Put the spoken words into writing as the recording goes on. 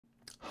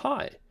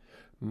Hi,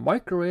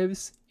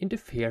 microwaves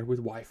interfere with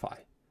Wi-Fi.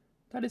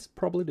 That is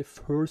probably the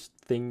first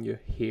thing you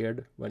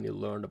heard when you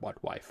learned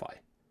about Wi-Fi.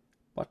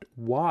 But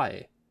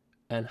why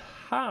and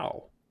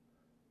how?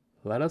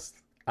 Let us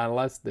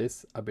analyze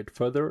this a bit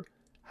further,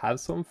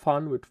 have some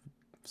fun with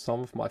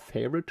some of my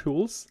favorite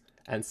tools,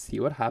 and see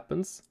what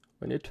happens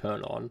when you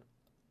turn on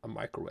a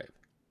microwave.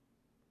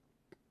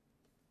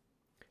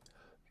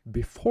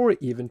 Before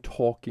even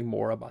talking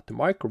more about the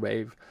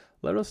microwave,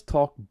 let us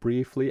talk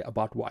briefly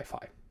about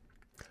Wi-Fi.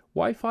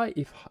 Wi-Fi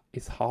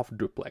is half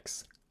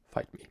duplex,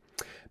 fight me,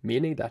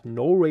 meaning that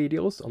no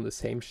radios on the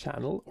same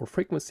channel or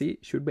frequency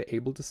should be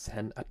able to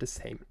send at the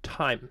same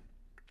time.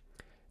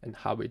 And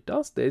how it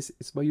does this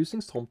is by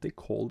using something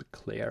called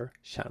Clear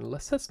Channel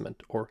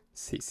Assessment, or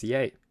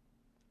CCA.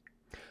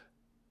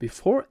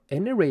 Before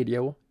any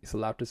radio is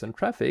allowed to send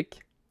traffic,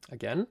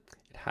 again,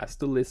 it has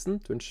to listen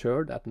to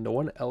ensure that no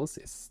one else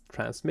is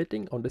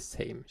transmitting on the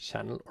same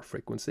channel or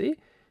frequency.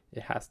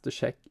 It has to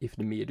check if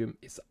the medium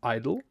is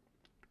idle.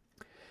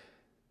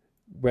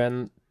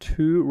 When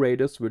two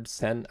radios would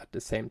send at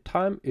the same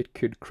time, it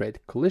could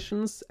create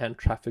collisions and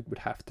traffic would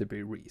have to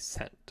be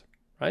resent,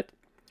 right?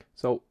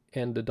 So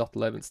in the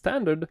 .11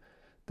 standard,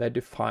 they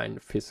define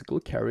physical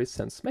carrier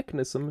sense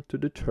mechanism to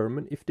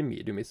determine if the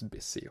medium is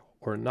busy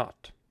or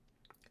not.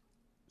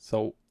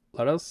 So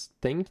let us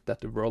think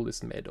that the world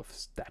is made of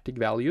static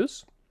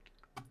values.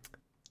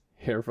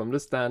 Here from the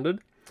standard,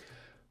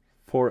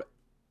 for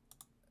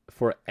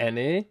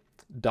any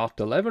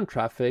 .11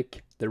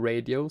 traffic, the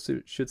radio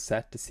should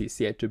set the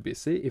CCA to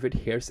busy if it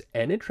hears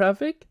any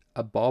traffic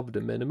above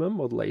the minimum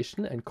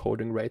modulation and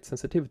coding rate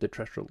sensitivity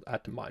threshold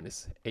at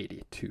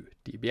 -82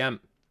 dBm.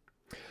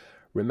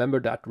 Remember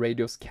that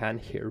radios can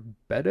hear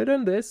better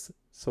than this,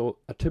 so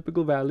a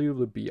typical value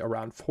will be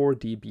around 4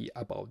 dB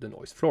above the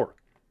noise floor.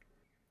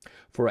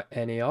 For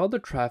any other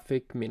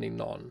traffic, meaning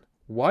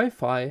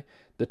non-Wi-Fi,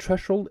 the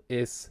threshold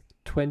is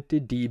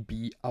 20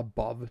 dB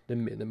above the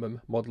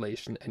minimum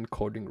modulation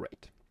encoding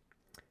rate,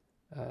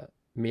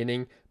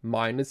 meaning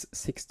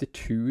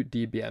 -62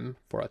 dBm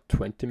for a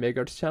 20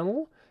 MHz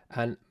channel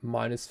and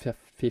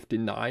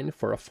 -59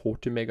 for a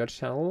 40 MHz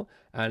channel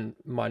and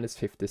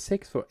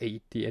 -56 for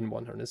 80 and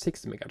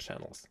 160 MHz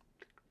channels.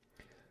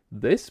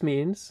 This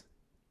means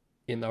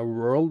in a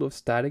world of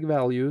static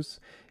values,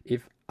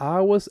 if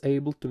I was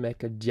able to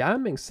make a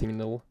jamming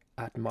signal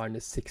at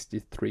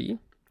 -63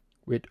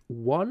 with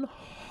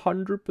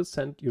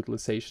 100%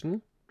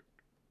 utilization,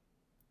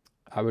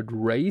 I would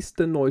raise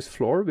the noise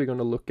floor. We're going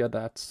to look at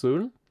that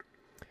soon,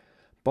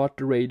 but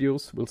the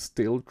radios will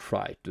still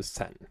try to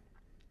send.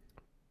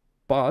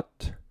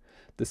 But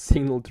the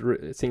signal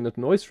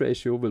to noise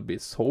ratio will be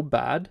so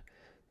bad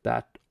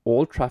that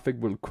all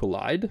traffic will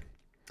collide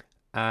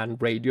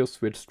and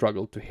radios will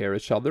struggle to hear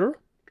each other.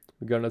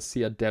 We're going to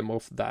see a demo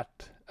of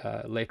that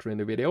later in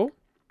the video.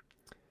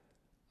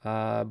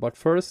 But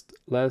first,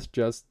 let's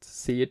just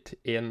see it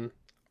in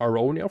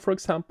Aronia, for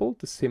example,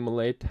 to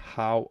simulate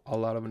how a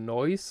lot of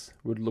noise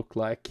would look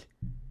like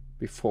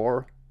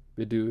before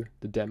we do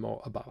the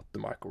demo about the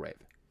microwave.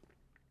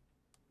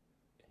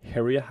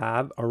 Here you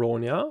have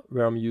Aronia,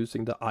 where I'm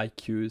using the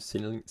IQ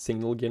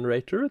signal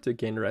generator to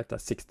generate a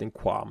 16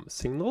 QAM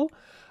signal.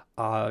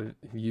 I've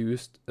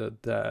used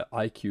the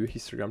IQ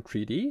histogram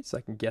 3D, so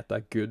I can get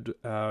a good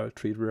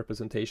 3D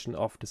representation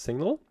of the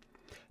signal.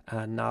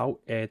 And now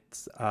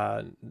it's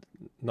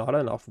not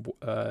enough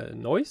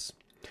noise,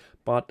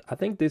 but I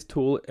think this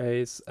tool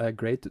is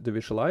great to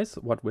visualize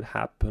what would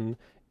happen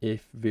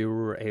if we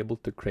were able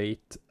to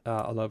create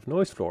a lot of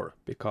noise floor.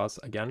 Because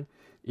again,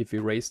 if we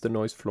raise the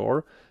noise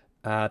floor,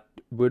 it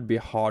would be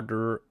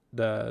harder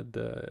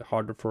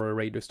harder for a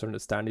radios to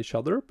understand each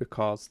other,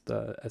 because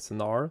the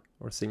SNR,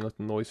 or signal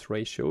to noise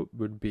ratio,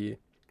 would be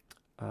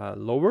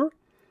lower.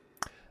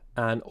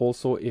 And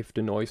also, if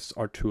the noise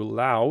are too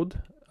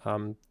loud,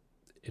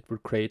 it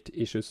would create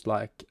issues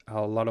like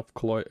a lot of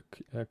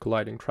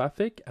colliding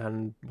traffic,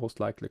 and most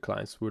likely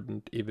clients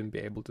wouldn't even be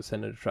able to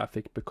send any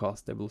traffic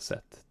because they will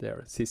set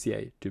their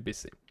CCA to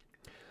busy.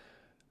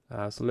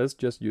 So let's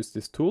just use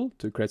this tool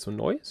to create some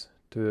noise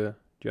to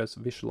just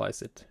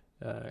visualize it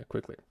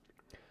quickly.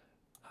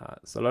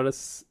 So let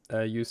us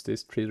use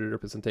this 3D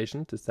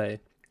representation to say,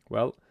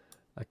 well,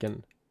 I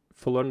can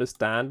fully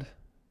understand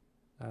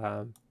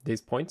these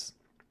points,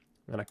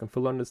 and I can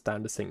fully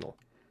understand the signal.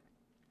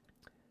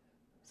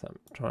 So I'm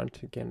trying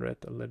to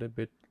generate a little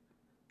bit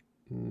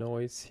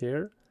noise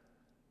here.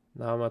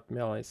 Now I'm at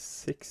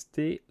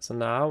 -60, so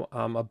now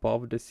I'm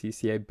above the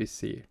CCA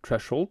busy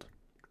threshold.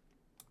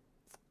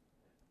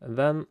 And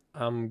then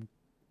I'm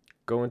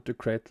going to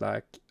create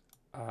like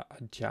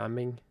a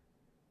jamming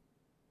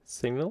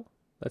signal.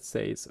 Let's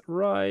say it's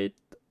right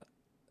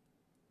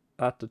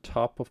at the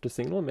top of the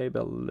signal, maybe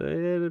a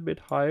little bit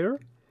higher.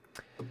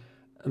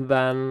 And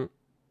then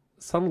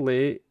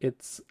suddenly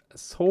it's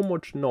so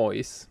much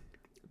noise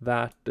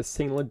that the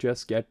signal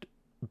just get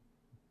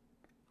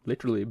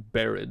literally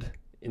buried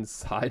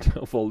inside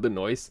of all the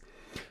noise.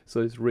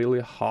 So it's really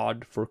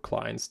hard for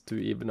clients to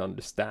even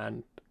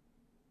understand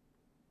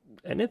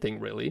anything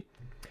really.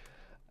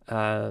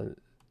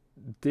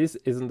 this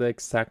isn't the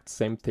exact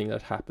same thing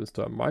that happens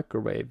to a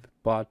microwave,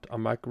 but a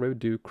microwave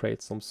do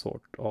create some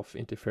sort of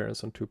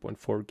interference on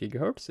 2.4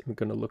 gigahertz. I'm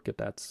gonna look at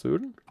that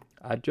soon.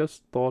 I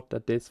just thought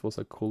that this was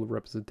a cool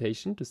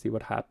representation to see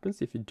what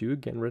happens if you do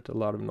generate a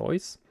lot of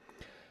noise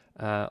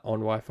on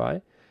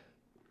Wi-Fi.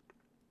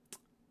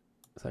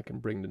 So I can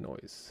bring the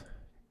noise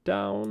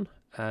down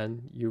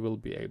and you will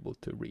be able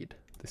to read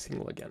the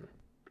signal again.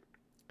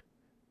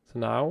 So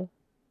now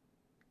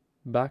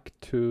back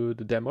to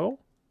the demo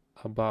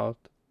about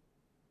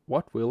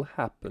what will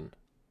happen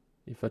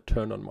if I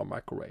turn on my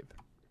microwave.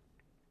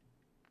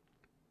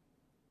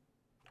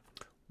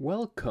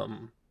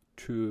 Welcome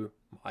to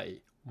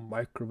my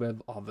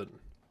microwave oven.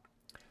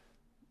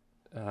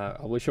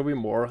 I will show you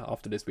more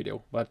after this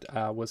video, but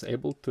I was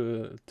able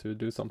to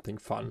do something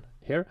fun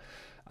here.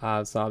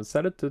 So I've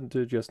set it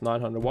to just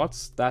 900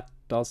 watts. That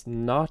does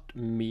not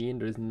mean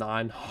there's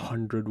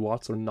 900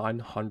 watts or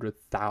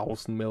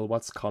 900,000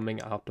 milliwatts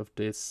coming out of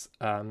this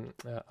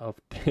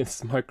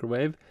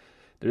microwave.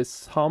 There is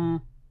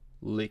some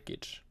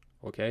leakage,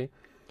 okay?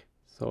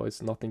 So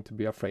it's nothing to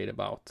be afraid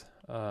about.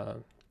 Yeah,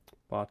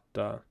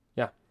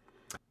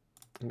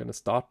 I'm gonna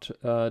start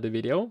the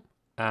video.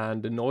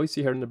 And the noise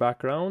you hear in the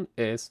background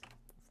is,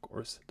 of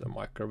course, the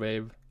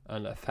microwave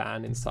and a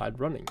fan inside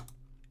running.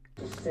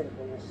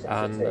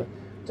 And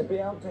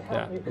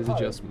yeah, this is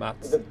just Matt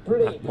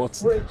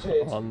Watson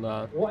on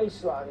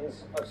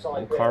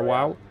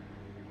CarWow.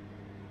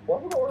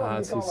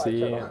 As you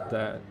see,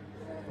 the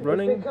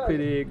running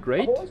pretty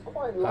great.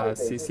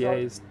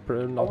 CCA is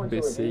probably not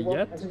busy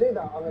yet,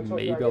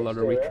 maybe a lot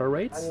of retro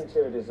rates, and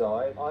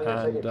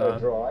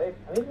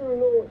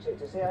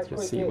let's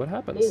just see what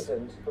happens.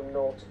 From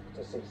 0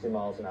 to 60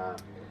 miles an hour.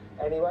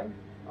 Anyway,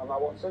 I'm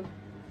Matt Watson,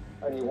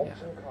 and you're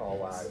watching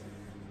CarWow.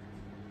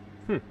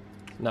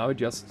 Now it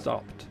just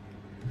stopped.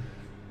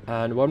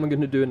 And what I'm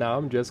going to do now,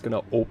 I'm just going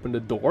to open the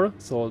door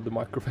so the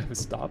microwave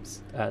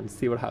stops and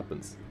see what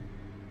happens.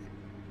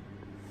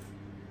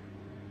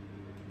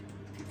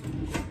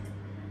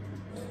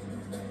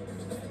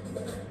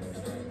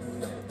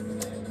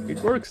 It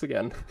works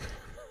again.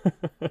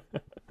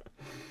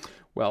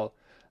 Well,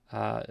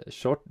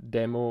 short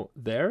demo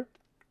there.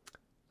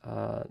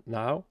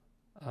 Now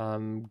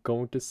I'm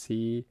going to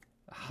see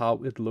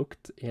how it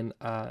looked in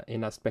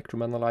a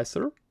spectrum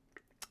analyzer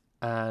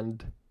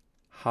and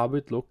how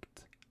it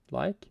looked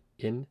like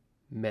in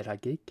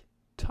Metageek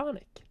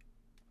Tonic.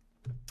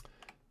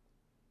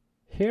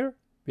 Here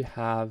we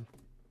have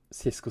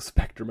Cisco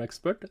Spectrum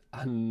Expert,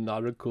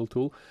 another cool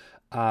tool.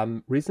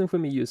 Reason for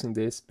me using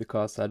this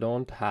because I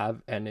don't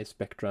have any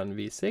Spectrum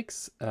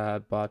V6,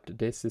 but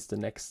this is the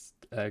next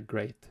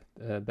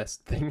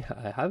best thing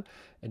I have,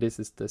 and this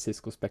is the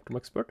Cisco Spectrum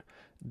Expert.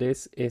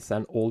 This is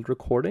an old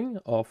recording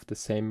of the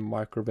same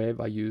microwave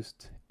I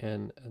used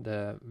in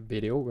the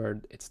video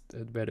where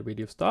the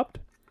video stopped,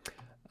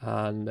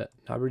 and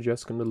now we're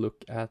just going to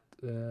look at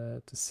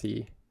to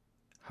see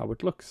how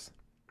it looks.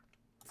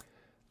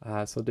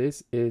 So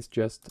this is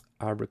just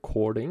a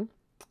recording.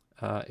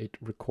 It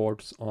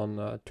records on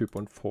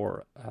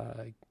 2.4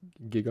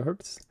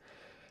 gigahertz,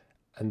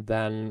 and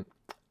then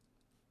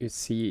you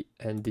see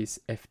in this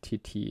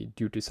FTT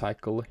duty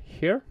cycle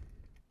here.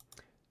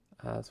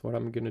 So what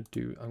I'm gonna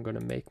do, I'm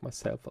gonna make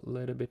myself a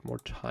little bit more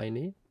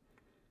tiny.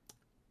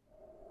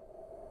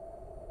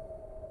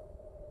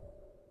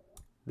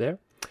 There.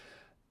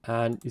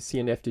 And you see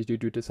in FTT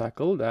duty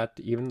cycle that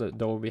even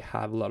though we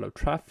have a lot of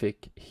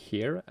traffic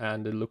here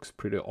and it looks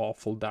pretty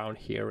awful down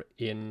here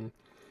in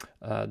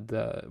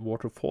the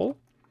waterfall,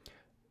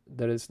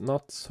 there is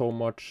not so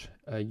much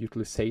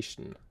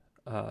utilization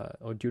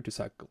or duty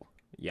cycle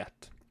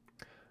yet,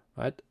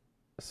 right?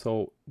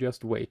 So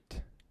just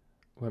wait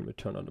when we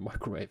turn on the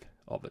microwave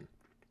oven.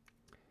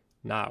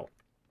 Now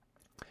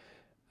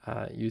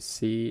you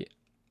see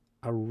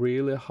a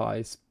really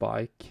high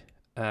spike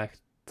at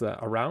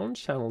around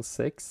channel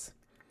 6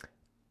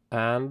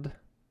 and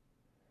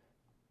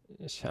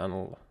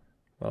channel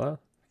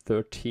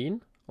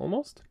 13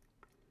 almost.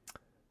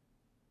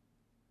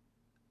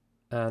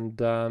 And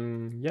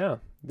yeah,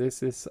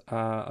 this is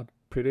a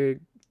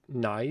pretty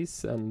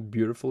nice and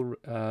beautiful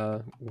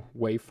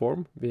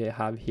waveform we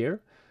have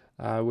here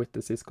with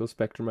the Cisco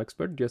Spectrum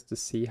Expert, just to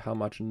see how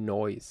much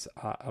noise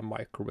a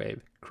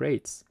microwave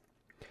creates.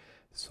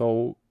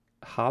 So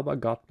how I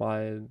got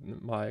my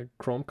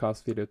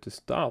Chromecast video to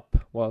stop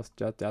was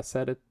that I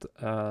set it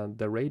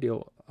the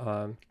radio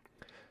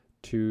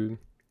to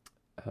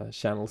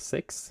channel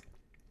 6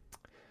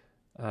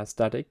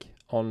 static.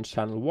 On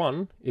channel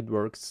 1 it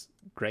works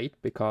great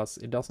because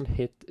it doesn't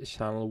hit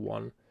channel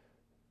 1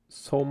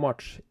 so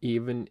much,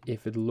 even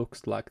if it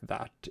looks like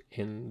that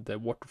in the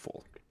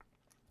waterfall.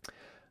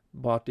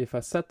 But if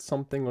I set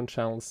something on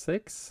channel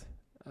 6,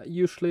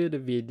 usually the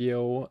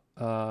video,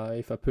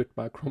 if I put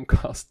my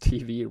Chromecast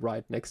TV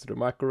right next to the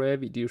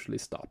microwave, it usually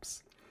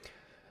stops.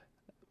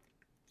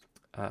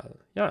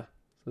 Yeah,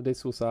 so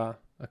this was a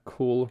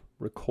cool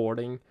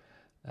recording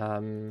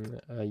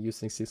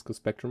using Cisco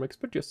Spectrum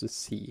Expert just to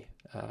see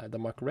the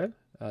microwave.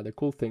 The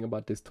cool thing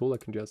about this tool, I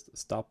can just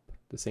stop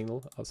the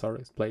signal,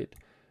 play it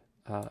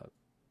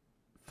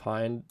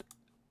find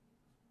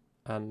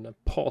and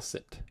pause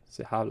it,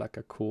 so you have like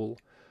a cool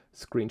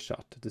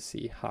screenshot to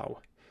see how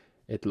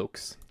it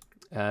looks.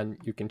 And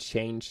you can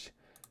change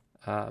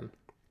a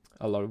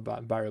lot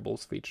of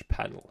variables for each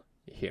panel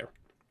here.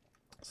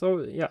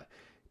 So yeah,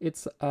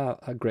 it's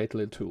a great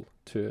little tool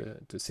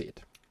to see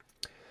it.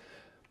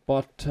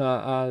 But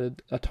I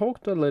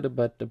talked a little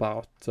bit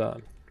about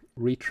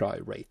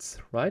retry rates,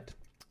 right?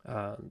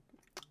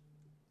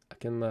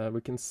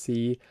 We can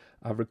see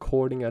a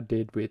recording I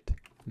did with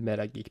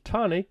MetaGeek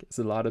Tonic. There's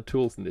a lot of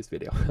tools in this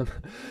video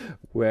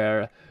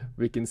where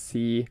we can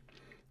see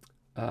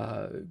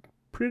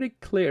pretty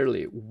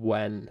clearly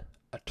when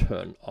I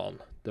turn on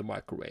the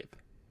microwave.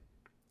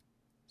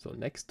 So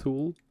next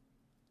tool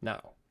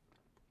now.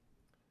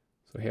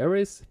 So here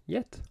is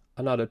yet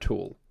another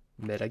tool,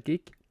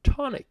 MetaGeek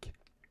Tonic.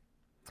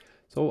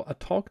 So I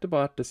talked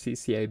about the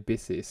CCA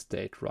busy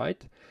state,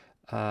 right?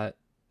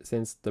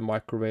 Since the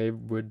microwave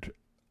would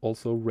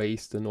also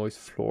raise the noise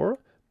floor,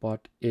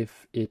 but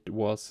if it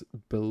was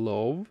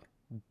below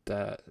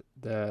the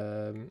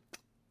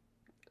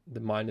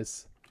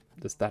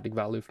static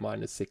value of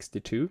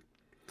 -62,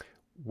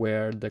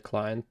 where the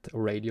client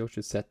or radio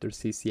should set their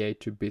CCA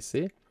to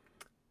busy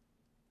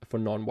for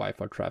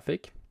non-Wi-Fi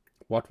traffic,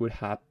 what would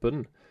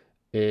happen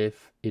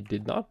if it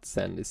did not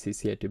send the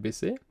CCA to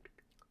busy?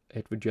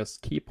 It would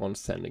just keep on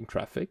sending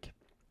traffic.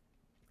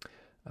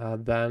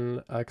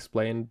 Then I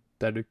explained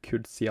that it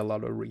could see a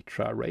lot of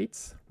retry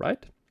rates,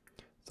 right?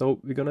 So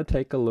we're gonna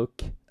take a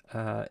look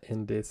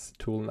in this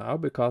tool now,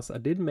 because I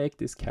did make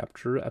this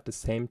capture at the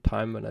same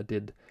time when I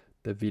did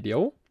the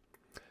video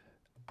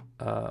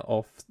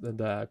of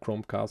the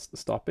Chromecast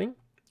stopping.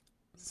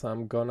 So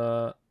I'm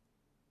gonna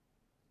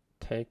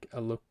take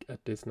a look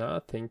at this now. I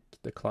think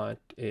the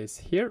client is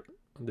here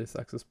on this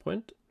access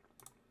point.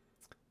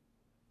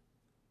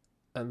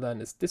 And then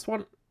it's this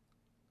one,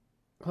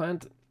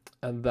 client.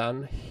 And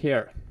then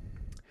here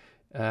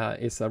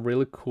is a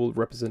really cool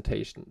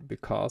representation,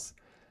 because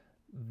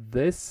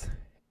this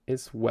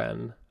is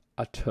when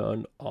I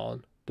turn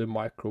on the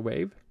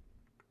microwave.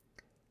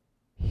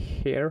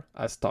 Here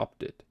I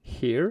stopped it.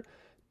 Here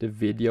the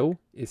video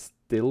is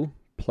still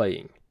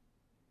playing.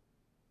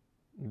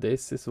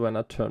 This is when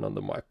I turn on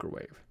the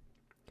microwave.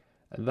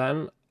 And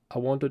then I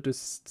wanted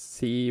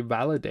to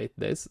validate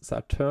this, so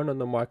I turn on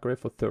the microwave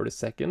for 30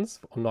 seconds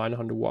on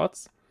 900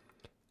 watts,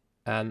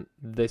 and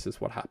this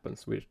is what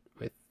happens with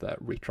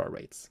retry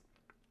rates.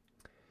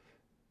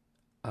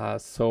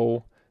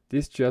 So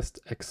this just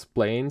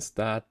explains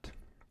that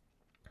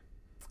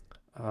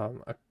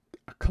a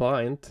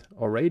client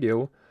or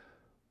radio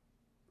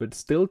would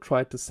still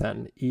try to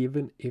send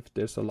even if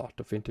there's a lot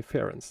of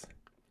interference.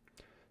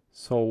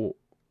 So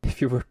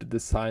if you were to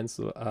design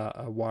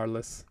a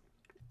wireless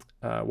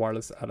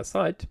at a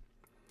site,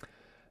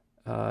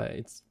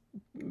 it's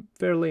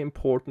fairly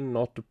important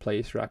not to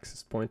place your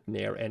access point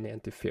near any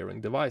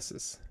interfering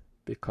devices,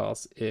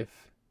 because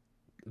if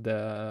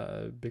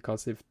the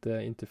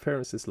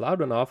interference is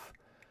loud enough,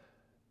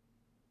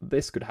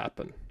 this could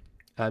happen.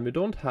 And we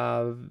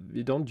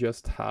don't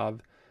just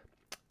have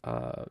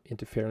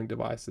interfering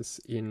devices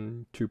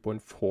in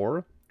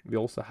 2.4. We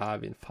also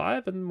have in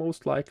 5, and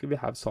most likely we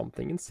have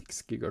something in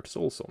 6 GHz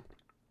also.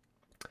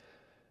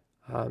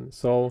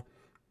 So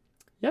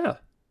yeah,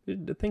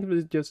 I think it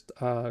was just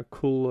a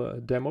cool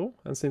demo,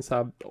 and since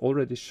I've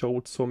already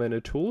showed so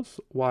many tools,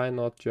 why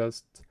not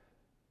just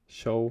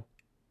show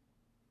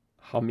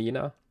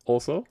Hamina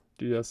also,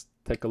 to just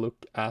take a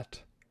look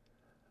at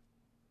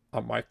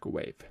a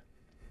microwave.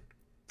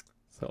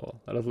 So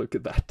let us look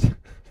at that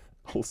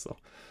also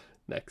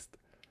next.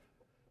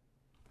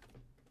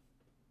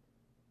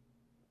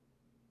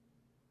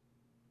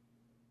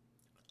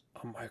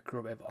 A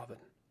microwave oven.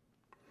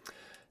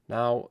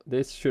 Now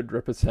this should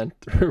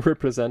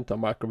represent a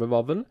microwave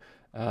oven,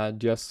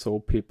 just so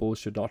people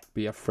should not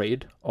be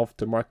afraid of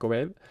the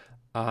microwave.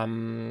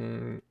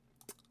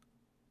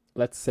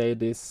 Let's say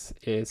this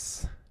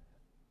is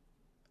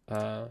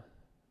the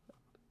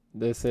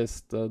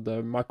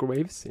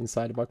microwaves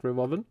inside the microwave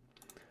oven.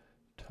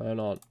 Turn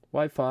on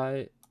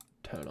Wi-Fi,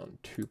 turn on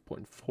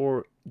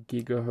 2.4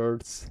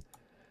 gigahertz,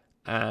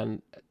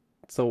 and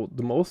so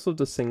the most of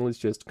the signal is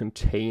just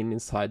contained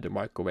inside the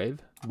microwave.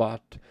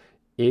 But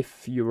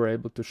if you were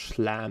able to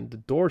slam the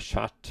door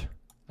shut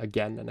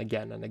again and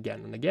again and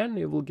again and again,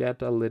 you will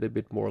get a little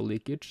bit more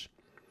leakage,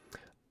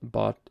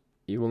 but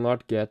you will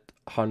not get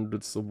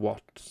hundreds of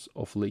watts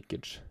of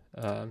leakage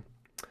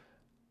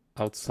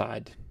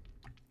outside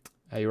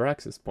your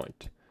access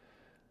point.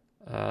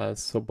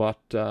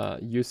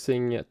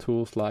 Using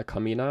tools like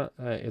Hamina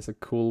is a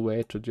cool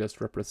way to just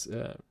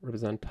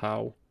represent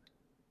how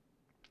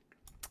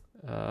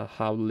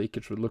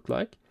leakage would look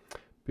like,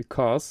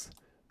 because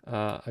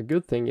a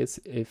good thing is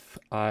if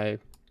I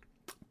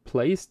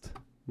placed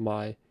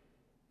my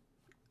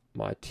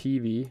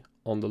TV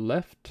on the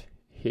left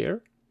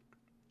here,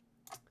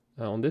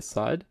 on this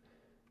side,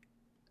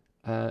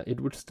 it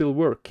would still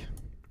work.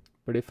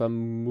 But if I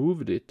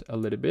moved it a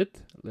little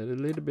bit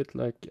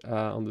like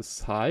on the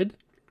side,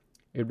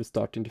 it would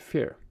start to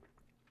interfere.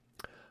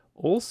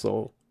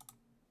 Also,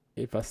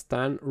 if I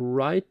stand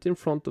right in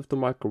front of the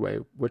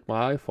microwave with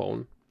my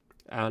iPhone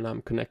and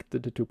I'm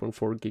connected to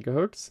 2.4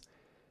 gigahertz,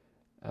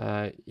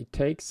 it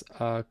takes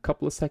a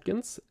couple of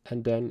seconds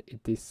and then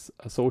it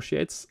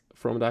disassociates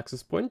from the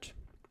access point,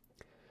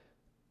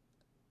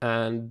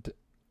 and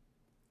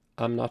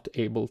I'm not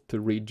able to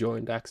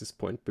rejoin the access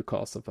point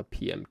because of a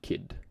PM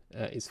KID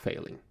is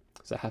failing.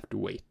 So I have to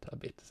wait a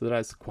bit. So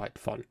that's quite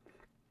fun.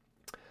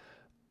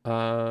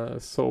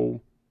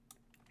 So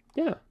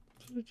yeah,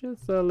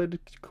 just a little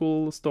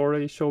cool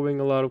story showing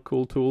a lot of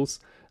cool tools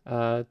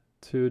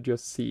to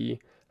just see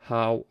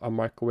how a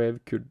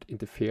microwave could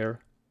interfere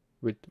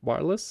with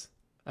wireless.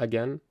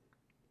 Again,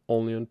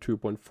 only on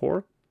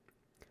 2.4.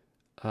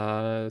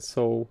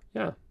 So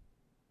yeah,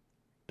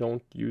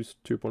 don't use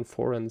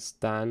 2.4 and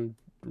stand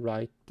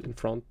right in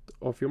front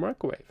of your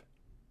microwave.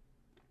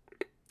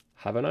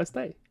 Have a nice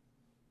day.